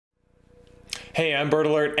Hey, I'm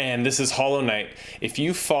Birdalert, and this is Hollow Knight. If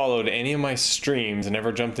you followed any of my streams and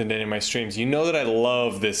ever jumped into any of my streams, you know that I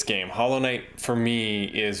love this game. Hollow Knight, for me,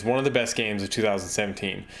 is one of the best games of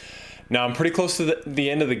 2017. Now, I'm pretty close to the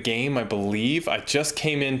end of the game, I believe. I just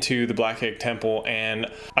came into the Black Egg Temple, and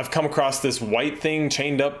I've come across this white thing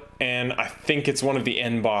chained up, and I think it's one of the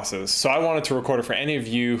end bosses. So I wanted to record it for any of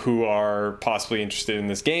you who are possibly interested in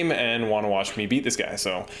this game and want to watch me beat this guy.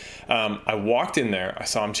 So I walked in there, I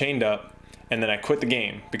saw him chained up, and then I quit the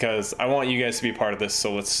game because I want you guys to be a part of this.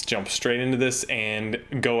 So let's jump straight into this and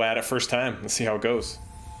go at it first time. Let's see how it goes.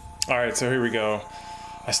 All right, so here we go.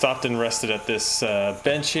 I stopped and rested at this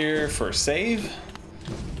bench here for a save.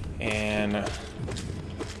 And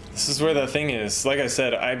this is where the thing is. Like I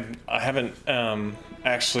said, I haven't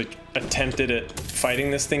actually attempted at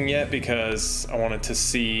fighting this thing yet because I wanted to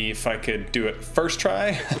see if I could do it first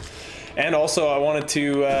try. And also I wanted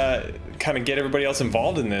to kind of get everybody else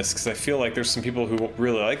involved in this because I feel like there's some people who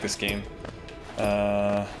really like this game.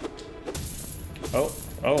 Oh,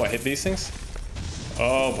 I hit these things?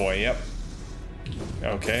 Oh boy, yep.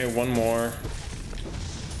 Okay, one more.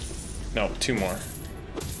 No, two more.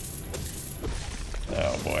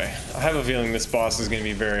 Oh boy. I have a feeling this boss is going to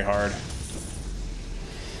be very hard.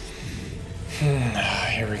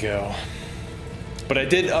 Here we go. But I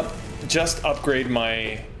did just upgrade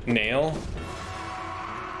my nail.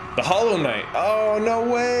 The Hollow Knight. Oh,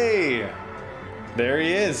 no way! There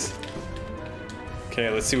he is. Okay,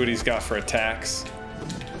 let's see what he's got for attacks.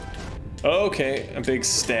 Okay, a big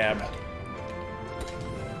stab.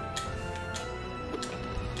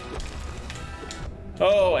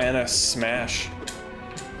 Oh, and a smash.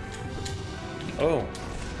 Oh,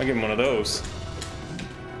 I'll give him one of those.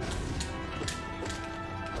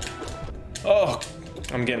 Oh,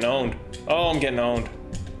 I'm getting owned. Oh, I'm getting owned.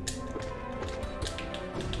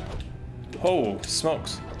 Oh,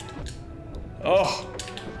 smokes. Oh.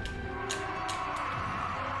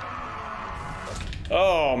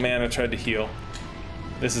 Oh, man, I tried to heal.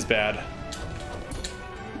 This is bad.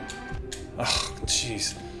 Oh,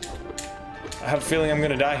 jeez. I have a feeling I'm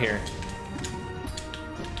gonna die here.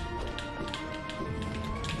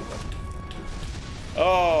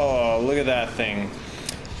 Oh, look at that thing.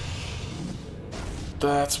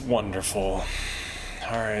 That's wonderful.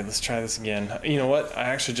 All right, let's try this again. You know what? I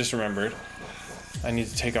actually just remembered. I need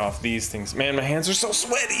to take off these things. Man, my hands are so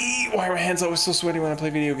sweaty. Why are my hands always so sweaty when I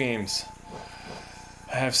play video games?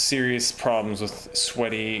 I have serious problems with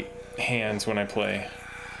sweaty hands when I play.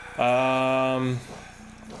 I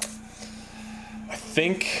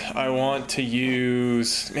think I want to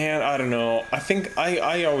use, man, I don't know. I think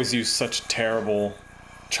I always use such terrible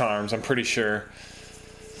charms, I'm pretty sure.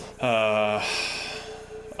 I'm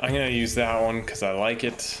gonna use that one because I like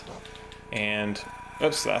it. And,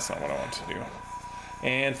 oops, that's not what I want to do.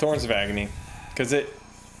 And Thorns of Agony, because it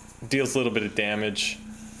deals a little bit of damage.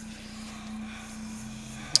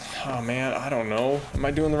 Oh man, I don't know. Am I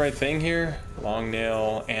doing the right thing here? Long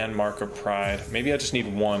Nail and Mark of Pride. Maybe I just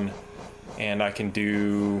need one. And I can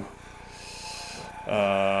do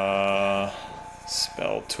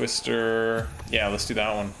Spell Twister. Yeah, let's do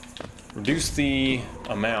that one. Reduce the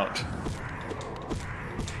amount.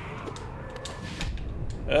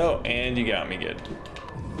 Oh, and you got me good.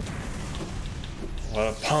 What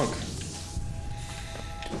a punk.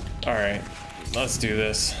 Alright, let's do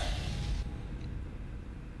this.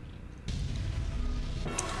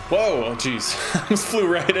 Whoa, oh jeez. I almost flew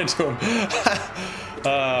right into him.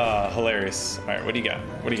 Hilarious. Alright, what do you got?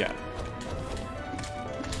 What do you got?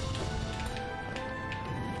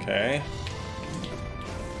 Okay.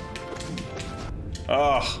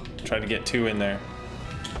 Oh, tried to get two in there.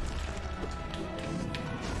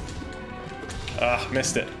 Ah,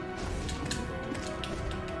 missed it.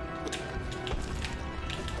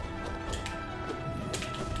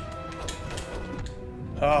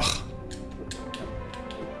 Ugh.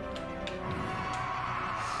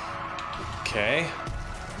 Okay.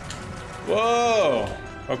 Whoa.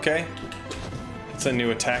 Okay. It's a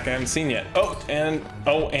new attack I haven't seen yet. Oh,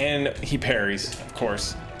 and he parries, of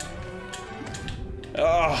course.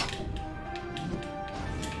 Ugh.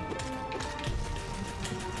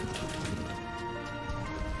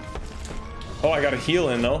 Oh, I got a heal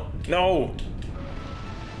in though. No.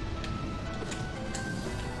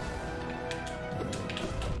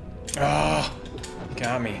 Ah,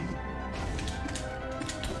 got me.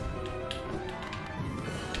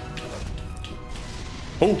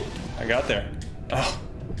 Oh, I got there. Oh.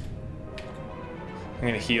 I'm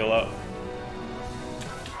gonna heal up.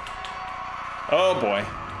 Oh boy.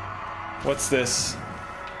 What's this?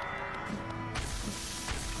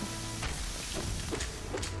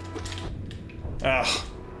 Ah,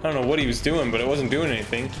 I don't know what he was doing, but it wasn't doing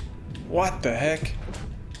anything. What the heck?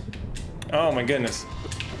 Oh my goodness.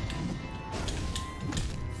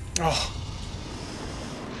 Oh.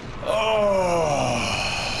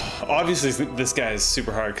 Oh. Obviously this guy is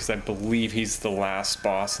super hard because I believe he's the last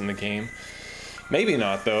boss in the game. Maybe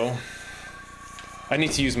not though. I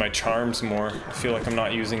need to use my charms more. I feel like I'm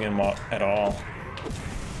not using them at all.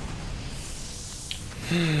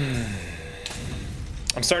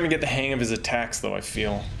 I'm starting to get the hang of his attacks though, I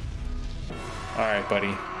feel. Alright,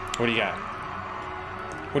 buddy. What do you got?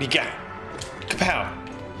 What do you got? Kapow!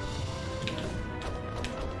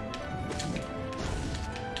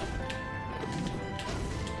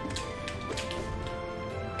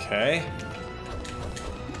 Okay.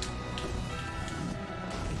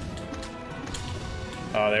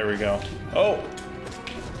 Oh, there we go. Oh!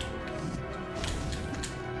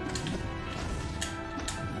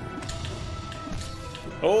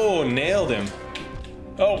 Oh, nailed him.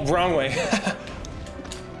 Oh, wrong way.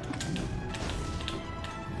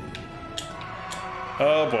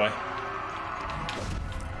 Oh boy.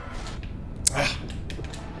 Ah.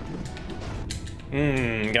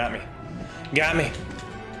 Got me. Got me.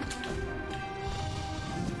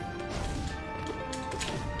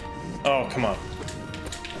 Oh, come on.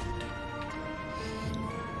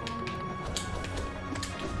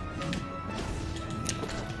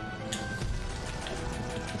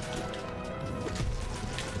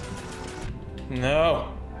 No.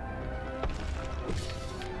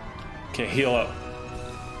 Okay, heal up.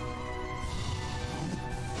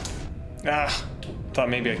 Ah, thought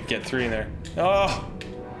maybe I could get 3 in there. Oh.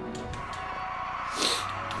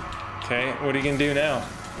 Okay, what are you gonna do now?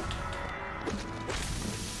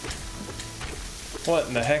 What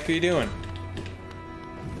in the heck are you doing?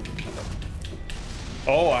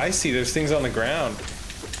 Oh, I see. There's things on the ground.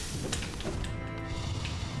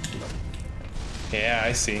 Yeah,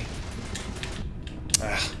 I see.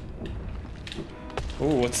 Ah.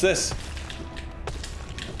 Ooh, what's this?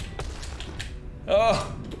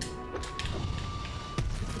 Oh!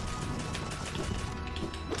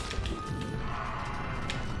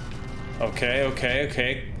 Okay, okay,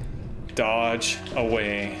 okay. Dodge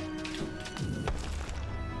away.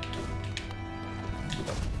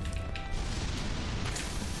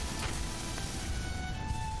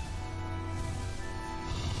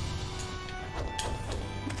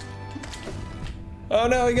 Oh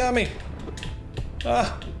no, he got me!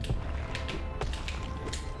 Ah!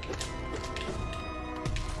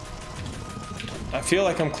 I feel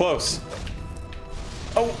like I'm close.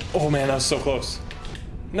 Oh! Oh man, that was so close.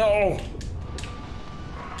 No!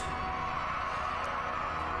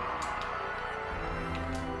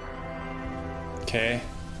 Okay.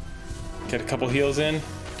 Get a couple heals in.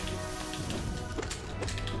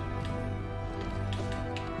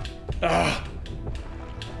 Ah!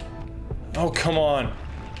 Oh, come on.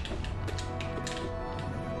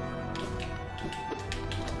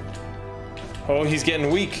 Oh, he's getting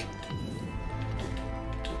weak.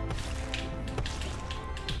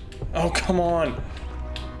 Oh, come on.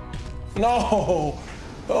 No.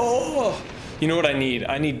 Oh. You know what I need?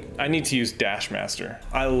 I need to use Dash Master.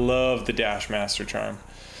 I love the Dash Master charm.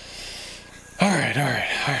 All right, all right,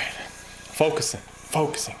 all right. Focusing,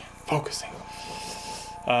 focusing, focusing.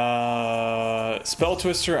 Spell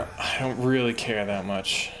Twister, I don't really care that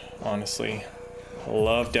much, honestly. I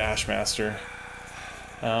love Dash Master.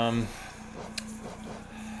 Do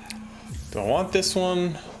I want this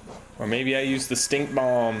one? Or maybe I use the Stink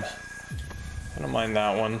Bomb. I don't mind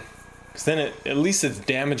that one. Because then at least it's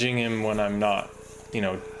damaging him when I'm not, you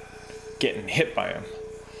know, getting hit by him.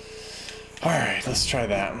 Alright, let's try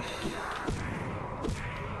that.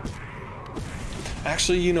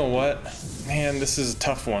 Actually, you know what? Man, this is a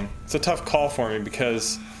tough one. It's a tough call for me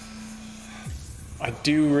because I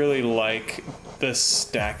do really like the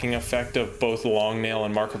stacking effect of both Long Nail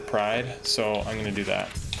and Mark of Pride, so I'm gonna do that.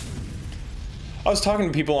 I was talking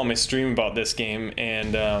to people on my stream about this game,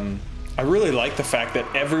 and I really like the fact that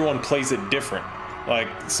everyone plays it different. Like,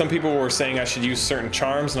 some people were saying I should use certain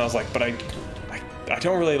charms, and I was like, but I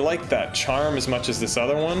don't really like that charm as much as this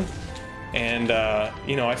other one. And,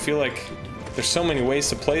 you know, I feel like there's so many ways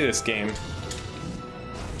to play this game.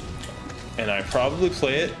 And I probably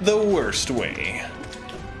play it the worst way.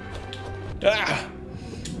 Ah!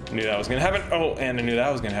 I knew that was gonna happen. Oh, and I knew that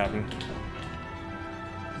was gonna happen.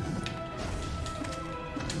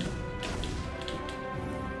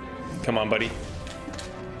 Come on, buddy.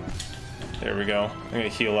 There we go. I'm gonna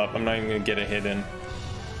heal up. I'm not even gonna get a hit in.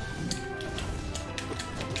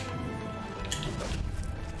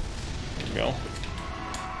 There we go.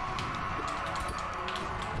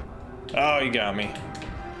 Oh, you got me.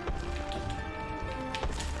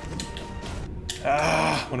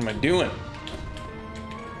 Ah, what am I doing?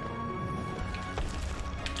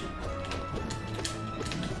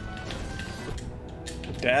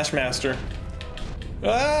 Dash Master.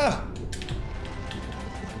 Ah!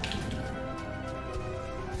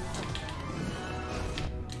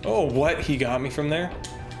 Oh, what? He got me from there?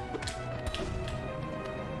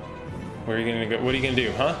 Where are you gonna go? What are you gonna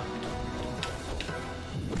do, huh?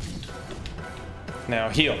 Now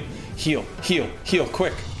heal, heal, heal, heal,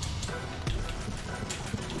 quick.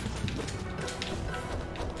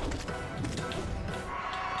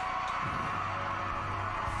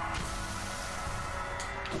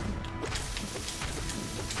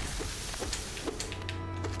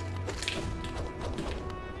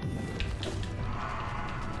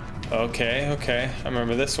 Okay, okay, I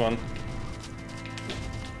remember this one.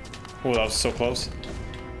 Oh, that was so close.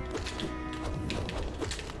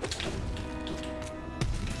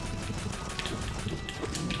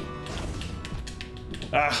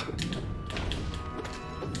 Ah!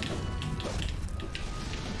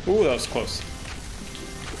 Ooh, that was close.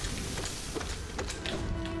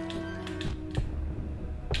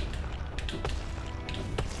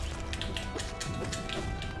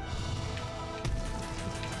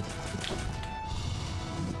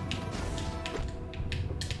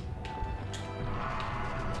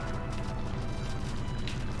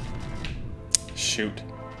 Shoot.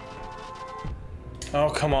 Oh,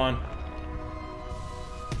 come on.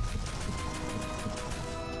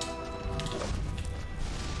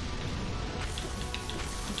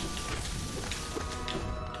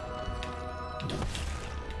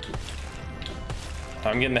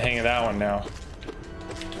 I'm getting the hang of that one now.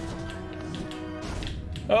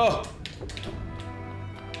 Oh!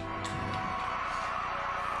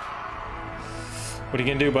 What are you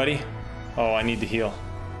gonna do, buddy? Oh, I need to heal.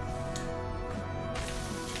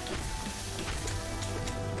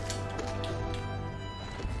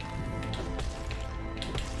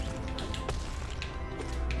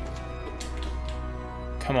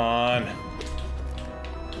 Come on.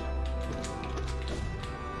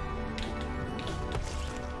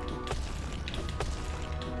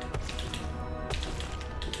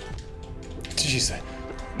 Jeez.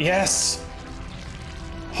 Yes!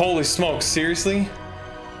 Holy smokes, seriously?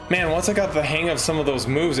 Man, once I got the hang of some of those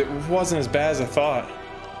moves, it wasn't as bad as I thought.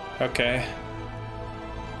 Okay.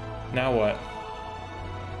 Now what?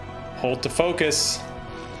 Hold to focus.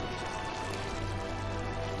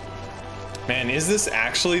 Man, is this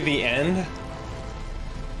actually the end?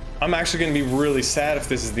 I'm actually going to be really sad if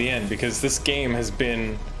this is the end, because this game has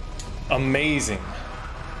been amazing.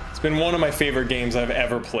 It's been one of my favorite games I've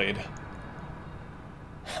ever played.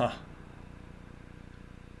 Huh.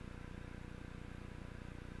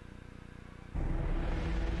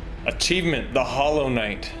 Achievement, the Hollow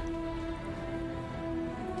Knight.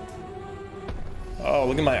 Oh,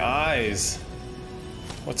 look at my eyes.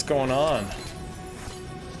 What's going on?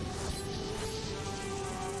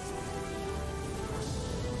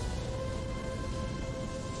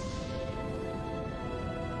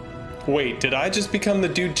 Wait, did I just become the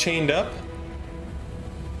dude chained up?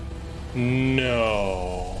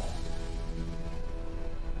 No.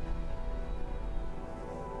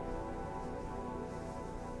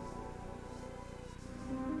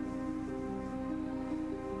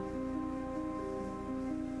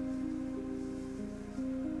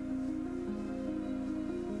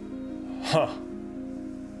 Huh.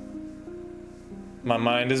 My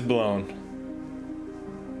mind is blown.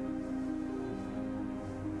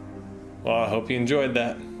 Well, I hope you enjoyed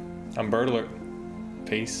that. I'm Birdalert.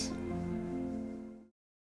 Peace.